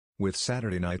With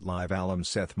Saturday Night Live alum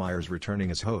Seth Meyers returning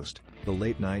as host, the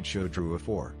late-night show drew a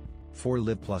 4.4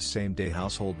 Live+same day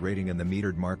household rating in the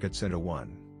metered markets and a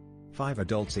 1.5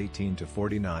 adults 18 to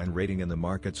 49 rating in the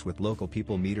markets with local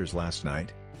people meters last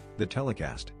night. The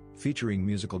telecast, featuring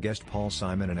musical guest Paul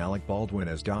Simon and Alec Baldwin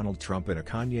as Donald Trump in a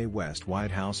Kanye West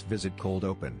White House visit cold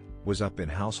open, was up in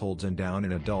households and down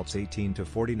in adults 18 to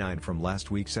 49 from last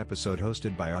week's episode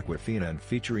hosted by Awkwafina and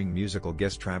featuring musical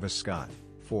guest Travis Scott,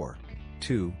 4.217.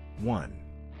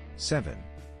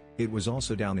 It was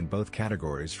also down in both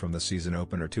categories from the season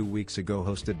opener 2 weeks ago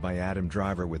hosted by Adam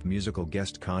Driver with musical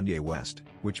guest Kanye West,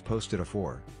 which posted a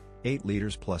 4.8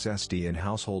 liters plus SD in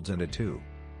households and a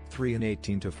 2.3 in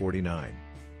 18 to 49.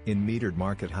 In metered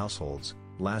market households,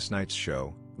 last night's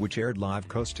show, which aired live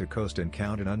coast to coast and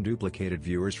counted unduplicated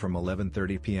viewers from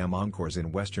 11:30 p.m. encores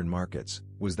in Western markets,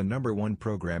 was the #1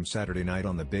 program Saturday night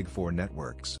on the Big Four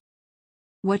networks.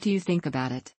 What do you think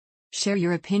about it? Share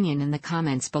your opinion in the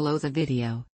comments below the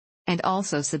video. And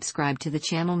also subscribe to the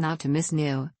channel not to miss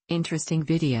new, interesting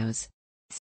videos.